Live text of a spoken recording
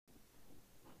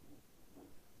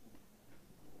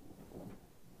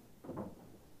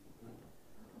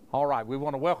All right, we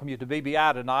want to welcome you to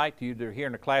BBI tonight. You that are here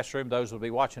in the classroom, those will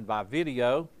be watching by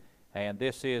video. And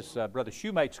this is Brother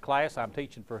Shoemate's class. I'm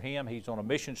teaching for him. He's on a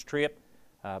missions trip.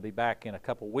 I'll be back in a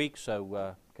couple weeks,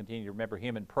 so continue to remember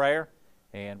him in prayer.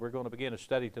 And we're going to begin a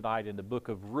study tonight in the book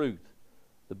of Ruth,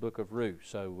 the book of Ruth.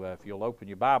 So if you'll open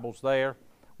your Bibles there.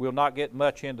 We'll not get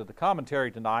much into the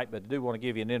commentary tonight, but I do want to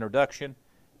give you an introduction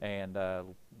and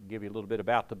give you a little bit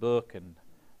about the book and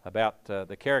about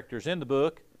the characters in the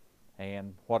book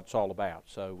and what it's all about.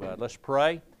 So let's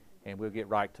pray, and we'll get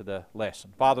right to the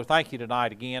lesson. Father, thank you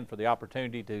tonight again for the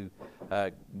opportunity to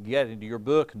get into your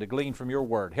book and to glean from your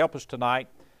word. Help us tonight,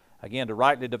 again, to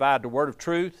rightly divide the word of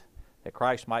truth, that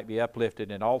Christ might be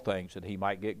uplifted in all things, that he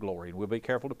might get glory. And we'll be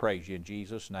careful to praise you in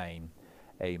Jesus' name.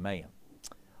 Amen.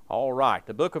 All right,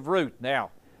 the book of Ruth. Now,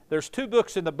 there's two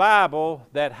books in the Bible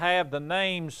that have the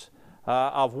names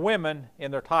of women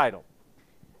in their title.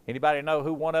 Anybody know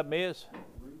who one of them is?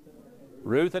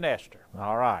 Ruth and Esther.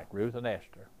 All right, Ruth and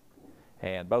Esther.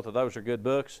 And both of those are good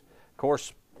books. Of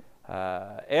course,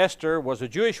 Esther was a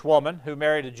Jewish woman who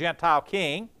married a Gentile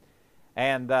king,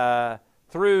 and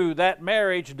through that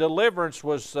marriage, deliverance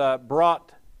was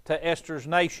brought to Esther's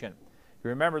nation. You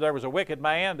remember there was a wicked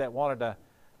man that wanted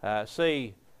to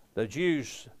see the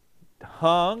Jews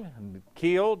hung and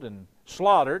killed and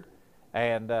slaughtered,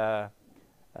 and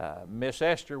Miss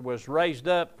Esther was raised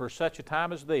up for such a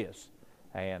time as this.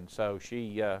 And so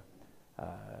she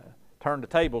turned the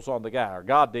tables on the guy, or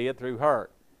God did through her.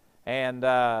 And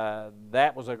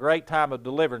that was a great time of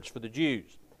deliverance for the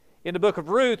Jews. In the book of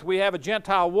Ruth, we have a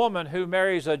Gentile woman who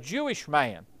marries a Jewish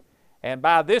man. And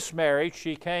by this marriage,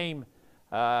 she came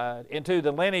into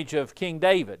the lineage of King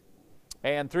David.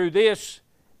 And through this,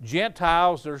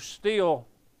 Gentiles are still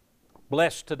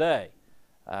blessed today.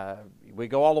 We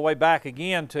go all the way back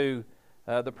again to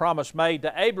the promise made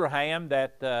to Abraham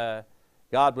that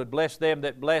God would bless them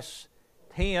that blessed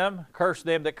him, curse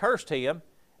them that cursed him.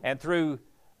 And through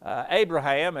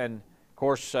Abraham, and of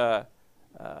course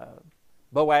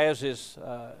Boaz is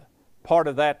part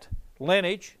of that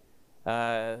lineage,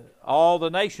 all the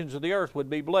nations of the earth would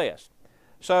be blessed.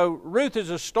 So Ruth is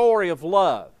a story of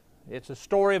love. It's a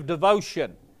story of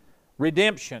devotion,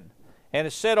 redemption, and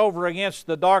it's set over against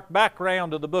the dark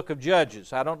background of the book of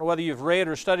Judges. I don't know whether you've read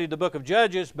or studied the book of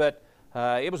Judges, but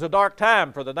it was a dark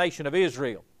time for the nation of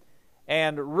Israel.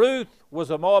 And Ruth was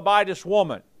a Moabitess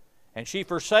woman, and she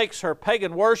forsakes her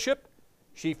pagan worship,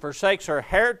 she forsakes her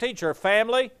heritage, her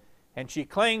family, and she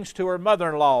clings to her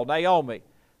mother-in-law, Naomi,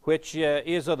 which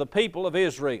is of the people of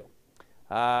Israel.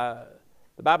 The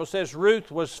Bible says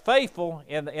Ruth was faithful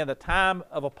in the time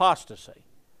of apostasy.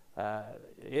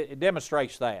 It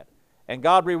demonstrates that. And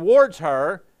God rewards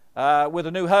her with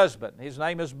a new husband. His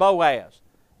name is Boaz,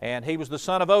 and he was the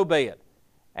son of Obed,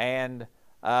 and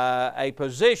a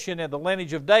position in the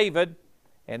lineage of David,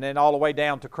 and then all the way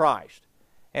down to Christ.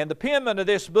 And the penman of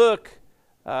this book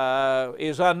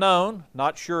is unknown.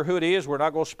 Not sure who it is. We're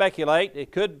not going to speculate.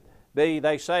 It could be,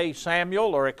 they say,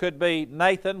 Samuel, or it could be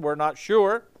Nathan. We're not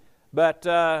sure. But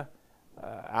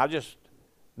I just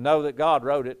know that God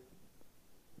wrote it,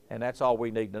 and that's all we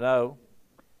need to know.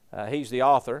 He's the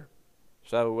author,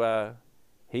 so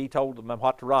he told them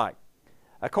what to write.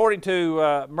 According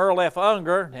to Merle F.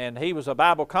 Unger, and he was a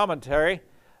Bible commentator,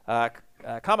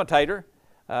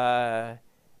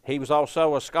 he was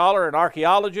also a scholar, an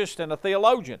archaeologist, and a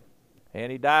theologian,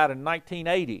 and he died in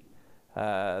 1980.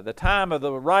 The time of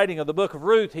the writing of the book of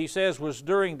Ruth, he says, was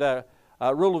during the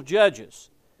rule of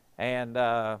Judges, and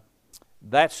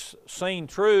that's seen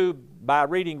true by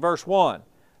reading verse 1.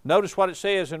 Notice what it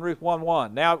says in Ruth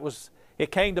 1:1. Now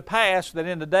it came to pass that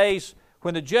in the days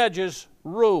when the judges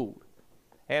ruled.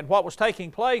 And what was taking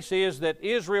place is that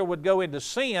Israel would go into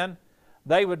sin,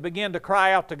 they would begin to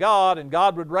cry out to God, and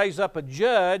God would raise up a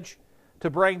judge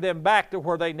to bring them back to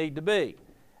where they need to be.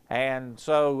 And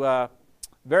so,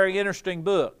 very interesting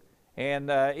book.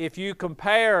 And if you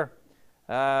compare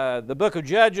the book of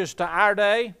Judges to our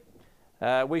day,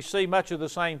 we see much of the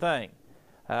same thing.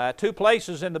 Two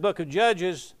places in the book of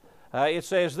Judges, it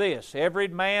says this: every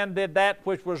man did that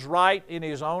which was right in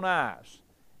his own eyes.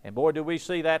 And boy, do we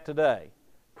see that today.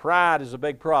 Pride is a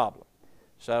big problem.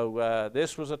 So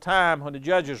this was a time when the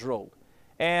judges ruled.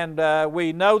 And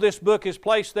we know this book is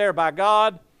placed there by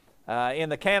God in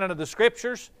the canon of the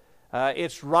Scriptures.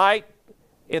 It's right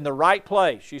in the right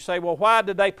place. You say, well, why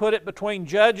did they put it between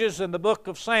Judges and the book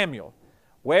of Samuel?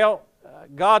 Well,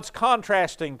 God's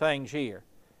contrasting things here.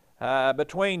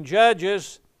 Between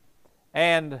Judges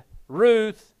and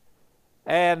Ruth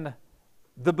and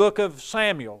the book of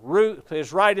Samuel. Ruth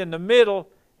is right in the middle,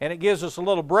 and it gives us a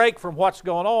little break from what's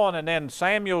going on, and then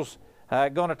Samuel's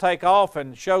going to take off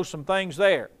and show some things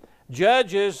there.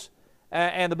 Judges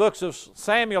and the books of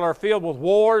Samuel are filled with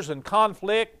wars and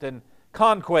conflict and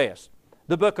conquest.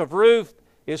 The book of Ruth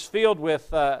is filled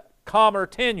with calmer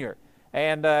tenure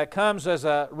and comes as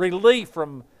a relief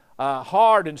from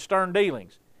hard and stern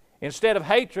dealings. Instead of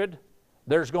hatred,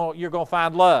 you're going to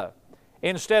find love.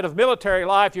 Instead of military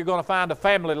life, you're going to find a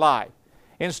family life.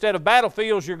 Instead of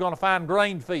battlefields, you're going to find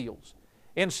grain fields.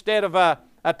 Instead of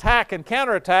attack and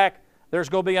counterattack, there's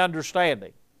going to be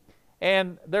understanding.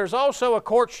 And there's also a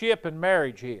courtship and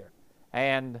marriage here.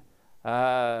 And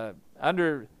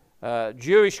under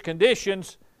Jewish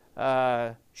conditions,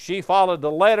 she followed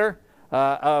the letter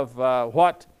of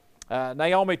what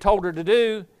Naomi told her to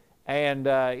do, and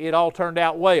it all turned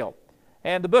out well.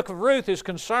 And the book of Ruth is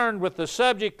concerned with the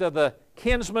subject of the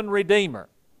kinsman redeemer.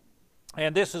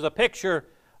 And this is a picture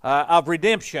of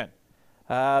redemption.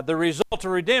 The result of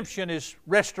redemption is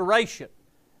restoration.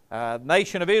 The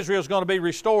nation of Israel is going to be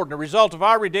restored. And the result of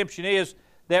our redemption is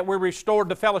that we're restored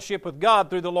to fellowship with God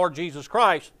through the Lord Jesus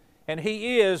Christ. And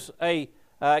He is a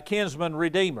kinsman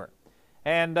redeemer.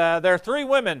 And there are three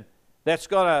women that's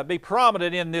going to be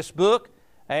prominent in this book.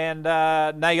 And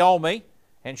Naomi,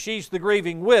 and she's the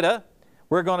grieving widow.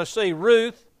 We're going to see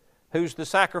Ruth, who's the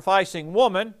sacrificing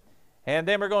woman. And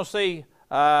then we're going to see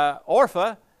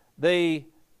Orpah, the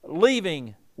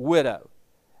leaving widow.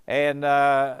 And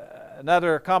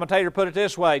another commentator put it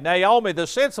this way: Naomi, the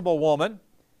sensible woman,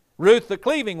 Ruth, the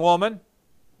cleaving woman,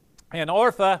 and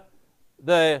Orpah,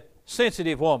 the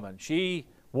sensitive woman. She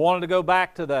wanted to go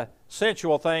back to the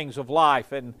sensual things of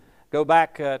life and go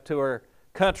back to her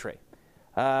country.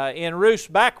 In Ruth's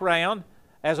background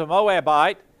as a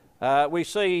Moabite, we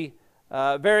see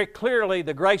very clearly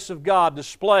the grace of God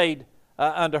displayed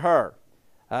unto her.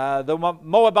 The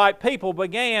Moabite people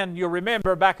began, you'll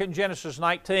remember, back in Genesis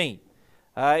 19.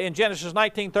 In Genesis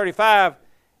 19:35,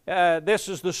 this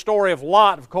is the story of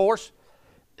Lot, of course,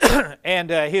 and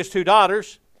his two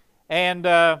daughters. And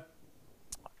the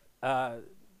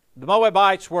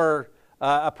Moabites were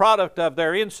a product of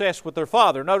their incest with their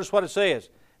father. Notice what it says.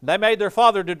 They made their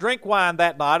father to drink wine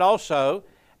that night also,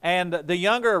 and the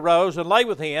younger arose and lay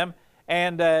with him,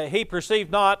 and he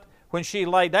perceived not when she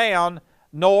lay down,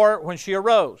 nor when she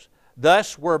arose.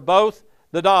 Thus were both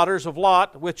the daughters of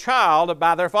Lot with child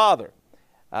by their father.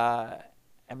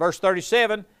 And verse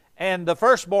 37, and the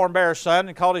firstborn bare a son,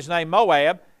 and called his name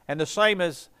Moab, and the same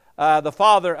is the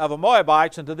father of the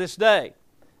Moabites unto this day.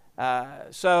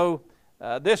 So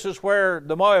this is where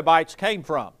the Moabites came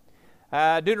from.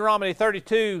 Deuteronomy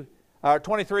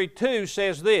 23:2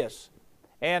 says this,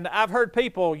 and I've heard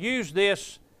people use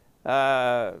this,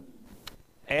 again,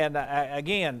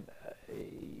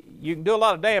 you can do a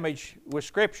lot of damage with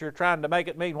Scripture trying to make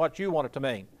it mean what you want it to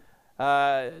mean.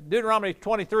 Deuteronomy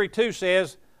 23:2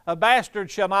 says, a bastard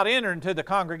shall not enter into the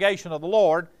congregation of the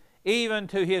Lord, even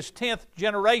to his 10th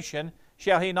generation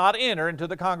shall he not enter into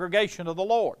the congregation of the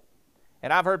Lord.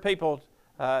 And I've heard people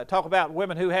talk about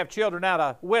women who have children out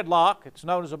of wedlock. It's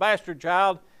known as a bastard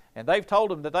child, and they've told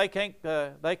them that they can't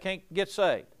get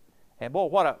saved. And boy,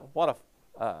 what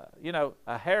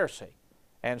a heresy.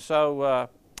 And so,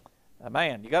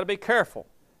 man, you got to be careful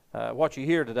what you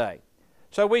hear today.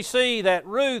 So we see that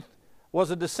Ruth was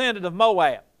a descendant of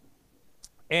Moab.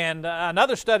 And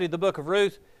another study of the book of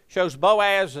Ruth shows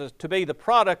Boaz to be the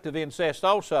product of incest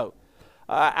also.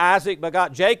 Isaac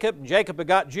begot Jacob, and Jacob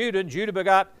begot Judah, and Judah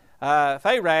begot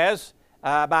Pharez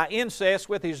by incest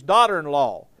with his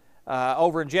daughter-in-law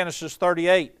over in Genesis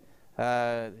 38.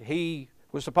 He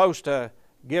was supposed to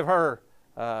give her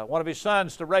one of his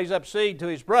sons to raise up seed to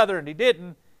his brother, and he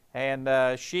didn't,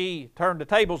 and she turned the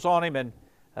tables on him, and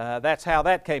that's how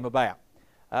that came about.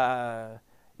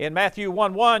 In Matthew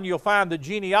 1:1, you'll find the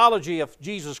genealogy of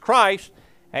Jesus Christ,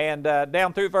 and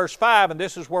down through verse 5, and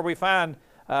this is where we find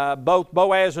both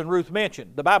Boaz and Ruth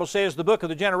mentioned. The Bible says the book of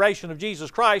the generation of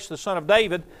Jesus Christ, the son of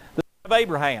David, the son of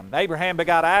Abraham. Abraham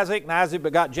begot Isaac, and Isaac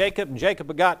begot Jacob, and Jacob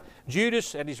begot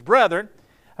Judas and his brethren.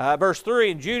 Verse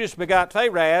 3, and Judas begot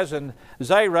Pharez and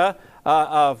Zerah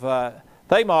of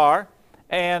Thamar,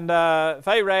 and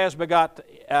Pharez begot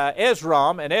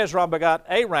Ezram, and Ezram begot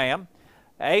Aram.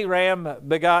 Aram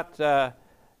begat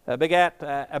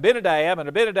Abinadab, and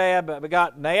Abinadab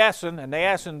begot Naasson, and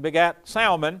Naasson begat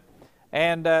Salmon,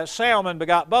 and Salmon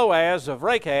begot Boaz of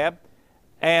Rechab,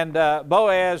 and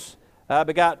Boaz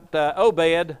begot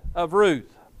Obed of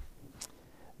Ruth.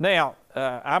 Now,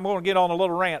 I'm going to get on a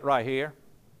little rant right here.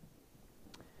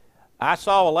 I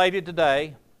saw a lady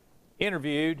today,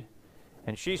 interviewed,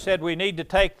 and she said we need to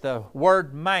take the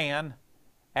word man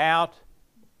out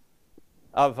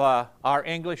of our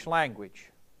English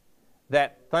language,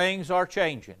 that things are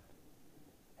changing.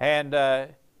 And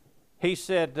he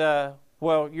said,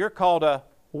 well, you're called a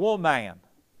woman.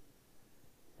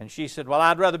 And she said, well,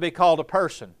 I'd rather be called a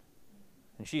person.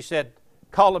 And she said,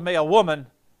 calling me a woman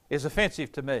is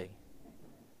offensive to me.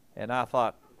 And I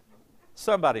thought,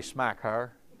 somebody smack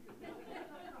her.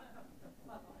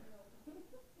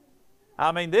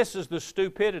 I mean, this is the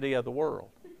stupidity of the world.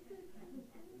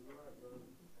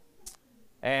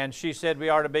 And she said we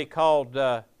are to be called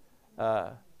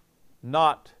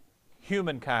not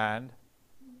humankind,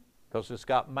 because it's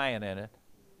got man in it,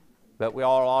 but we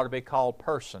all ought to be called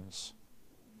persons.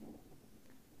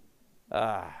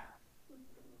 I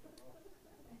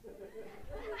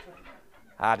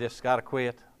just got to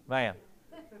quit. Man.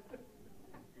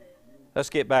 Let's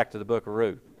get back to the book of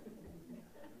Ruth.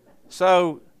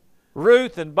 So,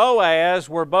 Ruth and Boaz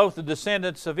were both the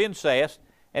descendants of incest,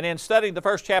 and in studying the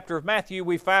first chapter of Matthew,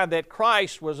 we find that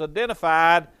Christ was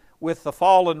identified with the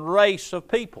fallen race of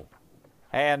people.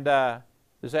 And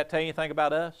does that tell you anything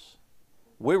about us?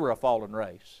 We were a fallen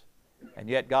race, and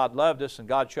yet God loved us, and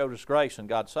God showed us grace, and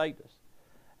God saved us.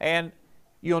 And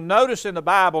you'll notice in the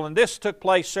Bible, and this took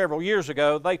place several years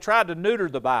ago, they tried to neuter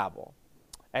the Bible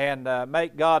and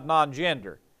make God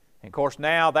non-gender. And of course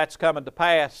now that's coming to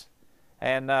pass.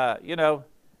 And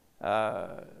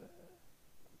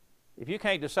if you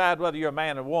can't decide whether you're a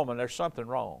man or a woman, there's something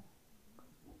wrong.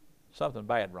 Something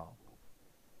bad wrong.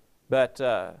 But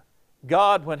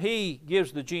God, when He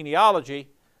gives the genealogy,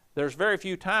 there's very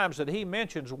few times that He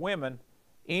mentions women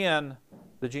in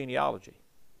the genealogy.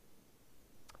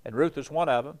 And Ruth is one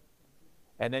of them.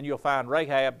 And then you'll find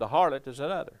Rahab the harlot is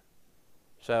another.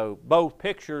 So both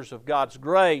pictures of God's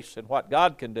grace and what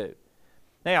God can do.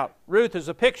 Now, Ruth is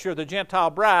a picture of the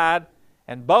Gentile bride,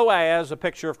 and Boaz a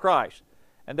picture of Christ.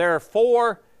 And there are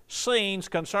 4 scenes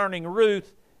concerning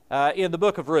Ruth in the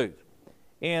book of Ruth.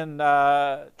 In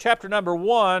chapter number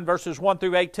 1, verses 1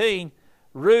 through 18,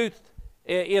 Ruth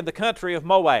in the country of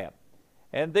Moab.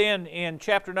 And then in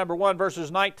chapter number 1, verses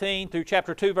 19 through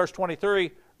chapter 2, verse 23,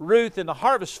 Ruth in the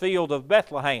harvest field of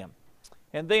Bethlehem.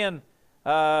 And then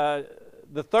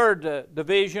the third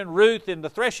division, Ruth in the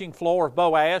threshing floor of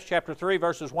Boaz, chapter 3,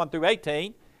 verses 1 through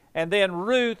 18. And then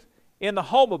Ruth in the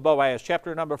home of Boaz,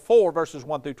 chapter number 4, verses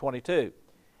 1 through 22.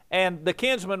 And the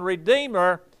kinsman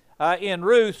redeemer in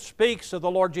Ruth speaks of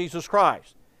the Lord Jesus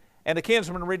Christ. And the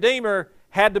kinsman redeemer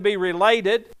had to be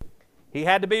related, he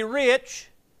had to be rich,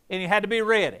 and he had to be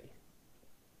ready.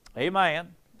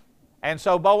 Amen. And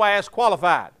so Boaz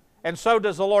qualified. And so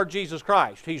does the Lord Jesus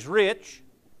Christ. He's rich.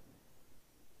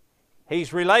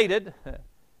 He's related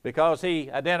because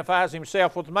he identifies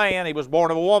himself with man. He was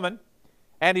born of a woman.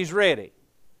 And he's ready.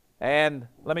 And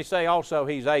let me say also,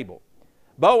 he's able.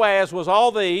 Boaz was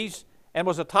all these and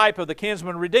was a type of the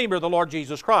kinsman redeemer, the Lord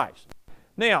Jesus Christ.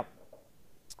 Now,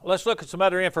 let's look at some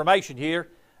other information here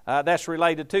that's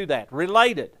related to that.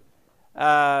 Related.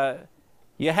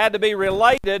 You had to be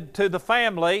related to the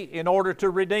family in order to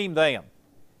redeem them.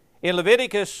 In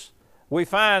Leviticus, we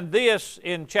find this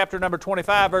in chapter number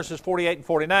 25, verses 48 and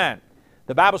 49.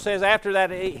 The Bible says, after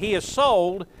that he is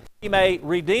sold, he may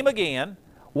redeem again.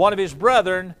 One of his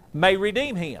brethren may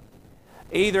redeem him.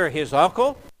 Either his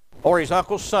uncle or his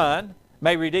uncle's son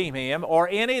may redeem him, or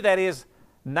any that is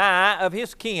nigh of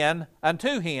his kin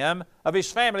unto him, of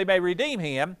his family may redeem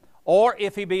him, or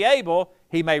if he be able,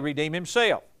 he may redeem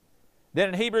himself. Then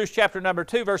in Hebrews chapter number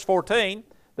 2, verse 14,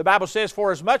 the Bible says,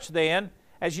 for as much then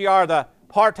as ye are the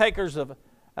partakers of,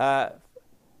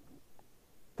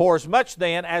 for as much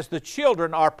then as the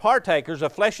children are partakers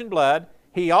of flesh and blood,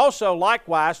 he also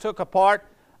likewise took a part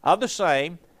of the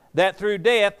same, that through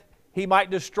death he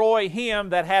might destroy him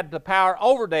that had the power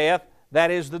over death, that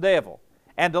is the devil,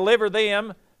 and deliver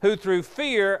them who through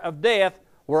fear of death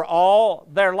were all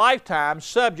their lifetime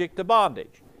subject to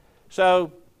bondage.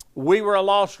 So we were a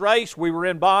lost race. We were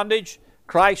in bondage.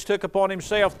 Christ took upon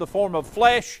himself the form of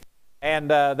flesh and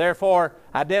therefore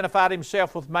identified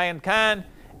himself with mankind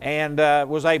and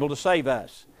was able to save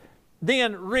us.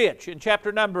 Then rich, in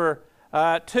chapter number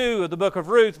 2 of the book of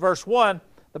Ruth, verse 1,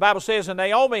 the Bible says, and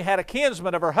Naomi had a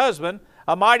kinsman of her husband,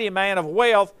 a mighty man of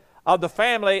wealth of the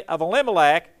family of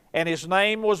Elimelech, and his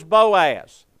name was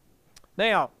Boaz.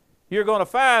 Now, you're going to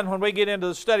find when we get into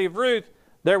the study of Ruth,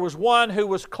 there was one who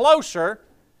was closer,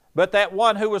 but that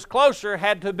one who was closer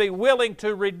had to be willing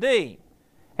to redeem.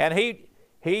 And he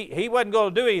wasn't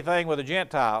going to do anything with a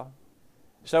Gentile,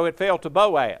 so it fell to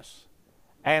Boaz.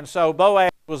 And so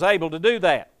Boaz was able to do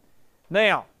that.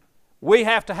 Now, we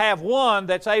have to have one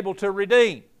that's able to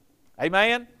redeem.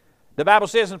 Amen? The Bible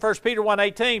says in 1 Peter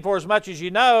 1:18, for as much as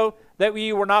you know that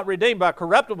you were not redeemed by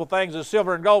corruptible things as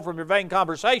silver and gold from your vain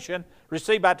conversation,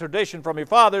 received by tradition from your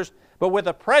fathers, but with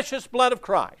the precious blood of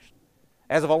Christ,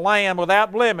 as of a lamb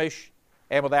without blemish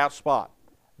and without spot.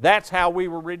 That's how we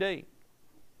were redeemed.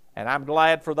 And I'm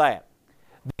glad for that.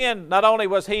 Then, not only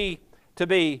was he to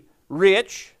be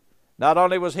rich, not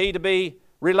only was he to be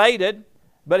related,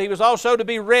 but he was also to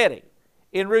be ready.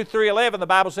 In Ruth 3:11, the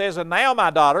Bible says, "And now, my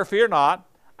daughter, fear not,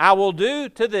 I will do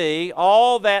to thee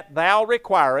all that thou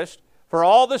requirest, for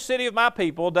all the city of my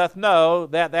people doth know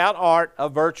that thou art a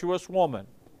virtuous woman."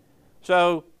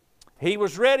 So, he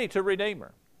was ready to redeem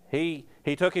her. He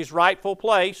took his rightful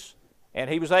place, and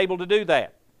he was able to do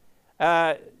that.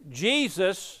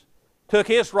 Jesus took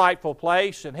his rightful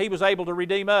place, and he was able to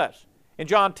redeem us. In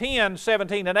John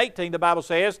 10:17 and 18, the Bible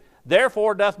says,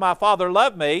 "Therefore doth my Father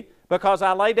love me, because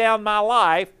I lay down my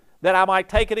life, that I might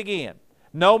take it again.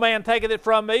 No man taketh it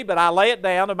from me, but I lay it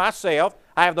down of myself.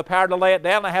 I have the power to lay it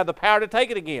down, and I have the power to take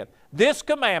it again. This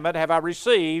commandment have I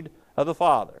received of the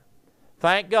Father."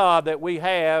 Thank God that we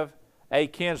have a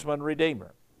kinsman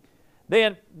redeemer.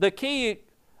 Then the key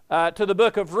to the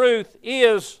book of Ruth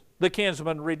is the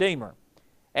kinsman redeemer.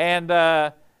 And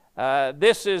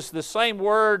this is the same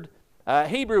word,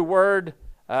 Hebrew word,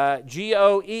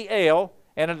 Goel,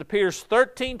 and it appears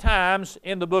 13 times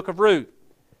in the book of Ruth.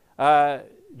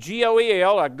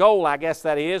 Goel, or goal I guess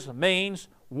that is, means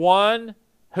one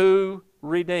who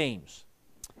redeems.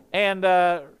 And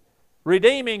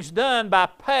redeeming's done by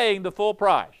paying the full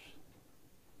price.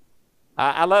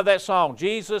 I love that song.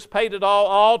 Jesus paid it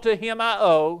all to him I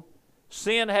owe.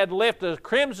 Sin had left a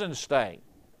crimson stain.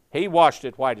 He washed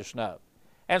it white as snow.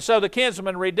 And so the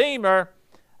kinsman redeemer's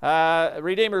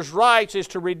rights is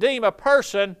to redeem a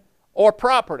person or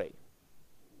property.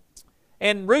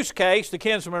 In Ruth's case, the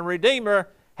kinsman redeemer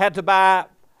had to buy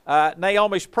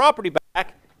Naomi's property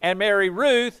back and marry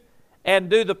Ruth and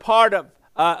do the part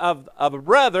of a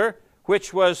brother,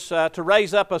 which was to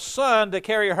raise up a son to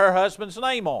carry her husband's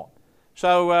name on.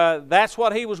 So that's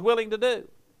what he was willing to do.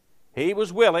 He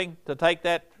was willing to take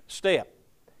that step.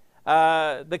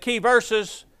 The key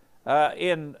verses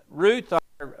in Ruth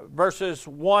are verses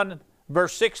 1,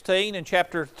 verse 16, and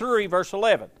chapter 3, verse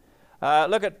 11.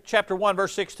 Look at chapter 1,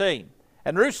 verse 16.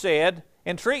 "And Ruth said,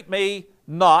 Entreat me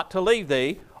not to leave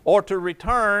thee, or to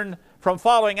return from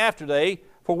following after thee,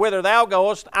 for whither thou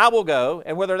goest, I will go,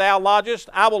 and whither thou lodgest,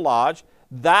 I will lodge.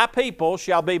 Thy people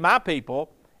shall be my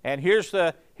people." And here's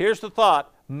the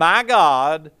thought, "My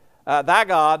God, thy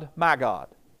God, my God."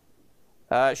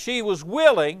 She was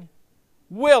willing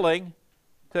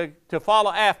to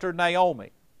follow after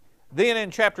Naomi. Then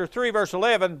in chapter 3, verse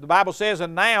 11, the Bible says,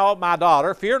 "And now, my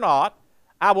daughter, fear not,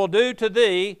 I will do to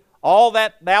thee all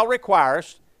that thou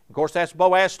requirest." Of course, that's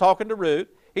Boaz talking to Ruth.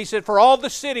 He said, "For all the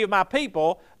city of my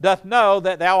people doth know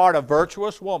that thou art a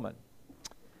virtuous woman."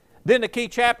 Then the key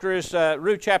chapter is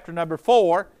Ruth chapter number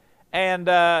 4. And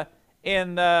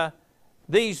in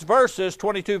these verses,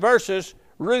 22 verses,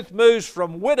 Ruth moves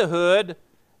from widowhood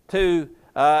to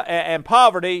and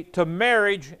poverty to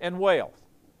marriage and wealth.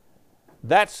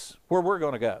 That's where we're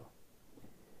going to go.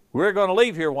 We're going to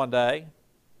leave here one day.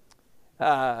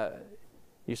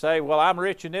 You say, "Well, I'm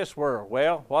rich in this world."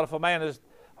 Well, what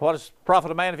is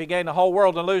profit a man if he gain the whole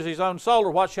world and lose his own soul,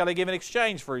 or what shall he give in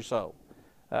exchange for his soul?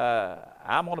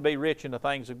 I'm going to be rich in the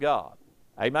things of God.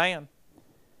 Amen?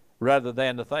 Rather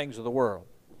than the things of the world.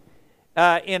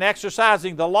 In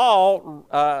exercising the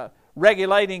law,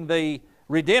 regulating the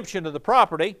redemption of the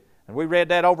property, and we read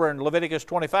that over in Leviticus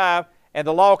 25, and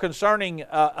the law concerning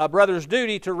a brother's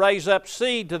duty to raise up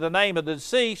seed to the name of the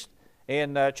deceased,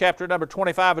 in chapter number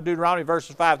 25 of Deuteronomy,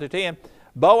 verses 5 through 10,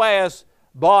 Boaz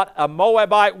bought a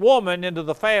Moabite woman into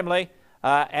the family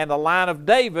and the line of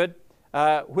David,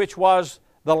 which was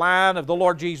the line of the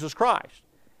Lord Jesus Christ.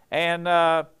 And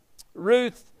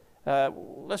Ruth,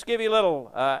 let's give you a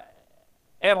little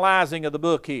analyzing of the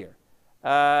book here.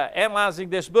 Analyzing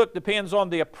this book depends on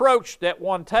the approach that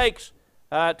one takes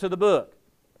to the book.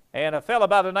 And a fellow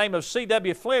by the name of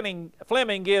C.W.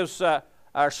 Fleming gives,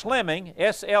 or Slemming,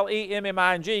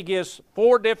 S-L-E-M-M-I-N-G, gives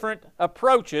 4 different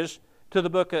approaches to the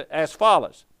book as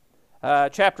follows.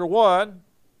 Chapter 1,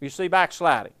 you see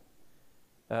backsliding.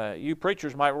 You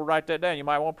preachers might write that down. You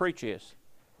might want to preach this.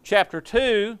 Chapter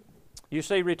 2, you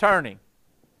see returning.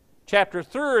 Chapter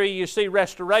 3, you see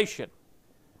restoration.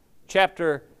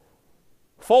 Chapter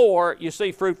 4, you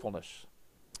see fruitfulness.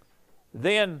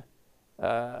 Then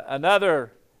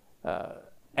another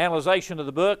analyzation of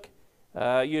the book,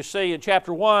 you see in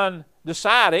chapter 1,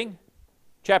 deciding.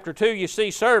 Chapter 2, you see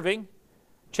serving.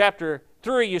 Chapter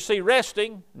 3, you see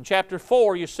resting. And chapter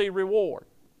 4, you see reward.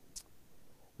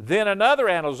 Then another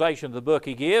analyzation of the book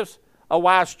he gives, a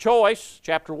wise choice,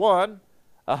 chapter 1,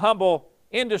 a humble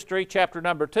industry, chapter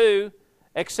number 2,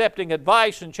 accepting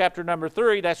advice in chapter number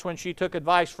 3. That's when she took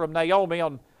advice from Naomi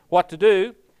on what to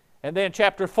do. And then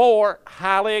chapter 4,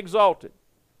 highly exalted.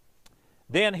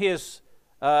 Then his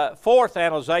fourth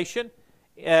analyzation,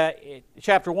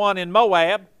 chapter 1 in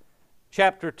Moab,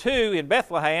 chapter 2 in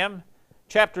Bethlehem,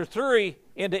 chapter 3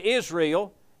 into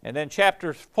Israel, and then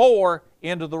chapter 4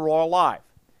 into the royal life.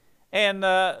 And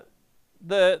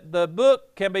the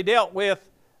book can be dealt with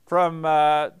from 2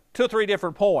 or 3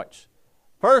 different points.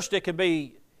 First, it can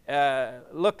be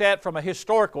looked at from a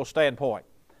historical standpoint.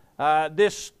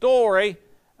 This story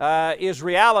is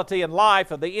reality and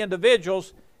life of the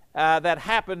individuals that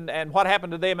happened and what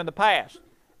happened to them in the past.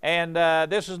 And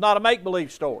this is not a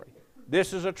make-believe story.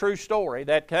 This is a true story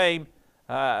that came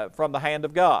from the hand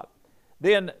of God.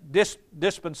 Then,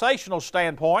 dispensational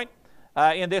standpoint,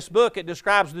 in this book it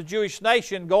describes the Jewish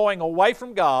nation going away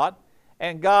from God,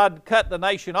 and God cut the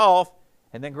nation off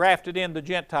and then grafted in the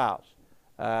Gentiles.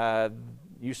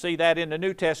 You see that in the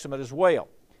New Testament as well.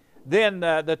 Then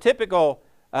the typical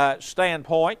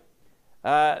standpoint,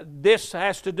 this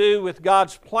has to do with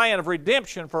God's plan of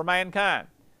redemption for mankind.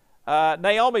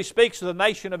 Naomi speaks of the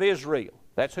nation of Israel.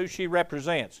 That's who she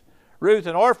represents. Ruth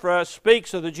and Orpah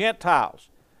speaks of the Gentiles.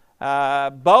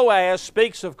 Boaz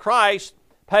speaks of Christ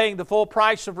paying the full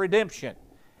price of redemption,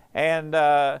 and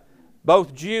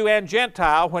both Jew and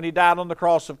Gentile when he died on the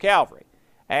cross of Calvary.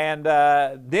 And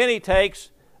then he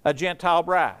takes a Gentile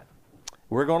bride.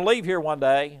 We're going to leave here one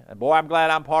day, and boy, I'm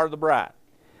glad I'm part of the bride.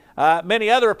 Many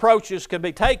other approaches can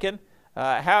be taken.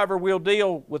 However, we'll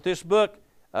deal with this book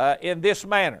in this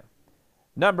manner.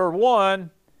 Number 1,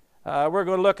 we're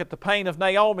going to look at the pain of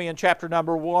Naomi in chapter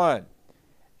number 1.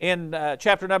 In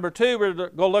chapter number 2, we're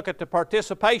going to look at the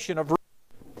participation of Ruth.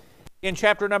 In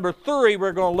chapter number 3,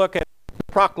 we're going to look at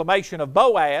the proclamation of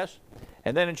Boaz.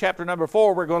 And then in chapter number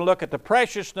 4, we're going to look at the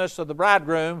preciousness of the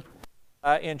bridegroom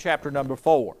in chapter number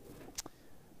 4.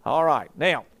 All right.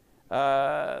 Now,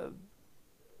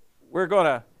 we're going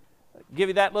to give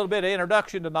you that little bit of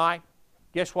introduction tonight.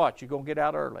 Guess what? You're going to get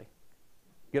out early.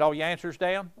 Get all your answers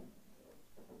down?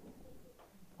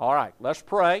 All right. Let's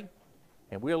pray,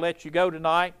 and we'll let you go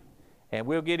tonight. And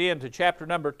we'll get into chapter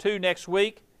number 2 next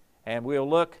week, and we'll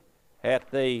look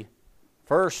at the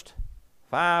first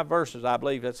 5 verses. I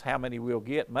believe that's how many we'll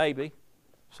get, maybe.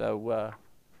 So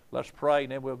let's pray,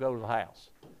 and then we'll go to the house.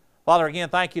 Father, again,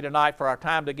 thank you tonight for our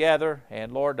time together.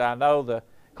 And Lord, I know the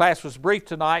class was brief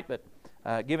tonight, but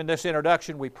given this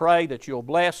introduction, we pray that you'll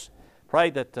bless. Pray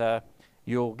that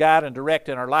you'll guide and direct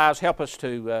in our lives. Help us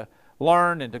to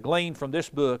learn and to glean from this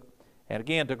book, and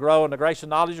again, to grow in the grace and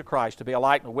knowledge of Christ, to be a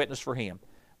light and a witness for Him.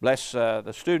 Bless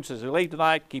the students as they leave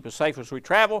tonight. Keep us safe as we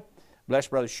travel. Bless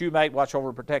Brother Shoemate. Watch over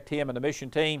and protect him and the mission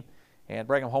team, and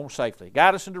bring them home safely.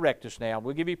 Guide us and direct us now.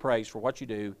 We'll give you praise for what you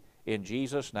do. In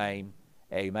Jesus' name,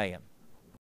 amen.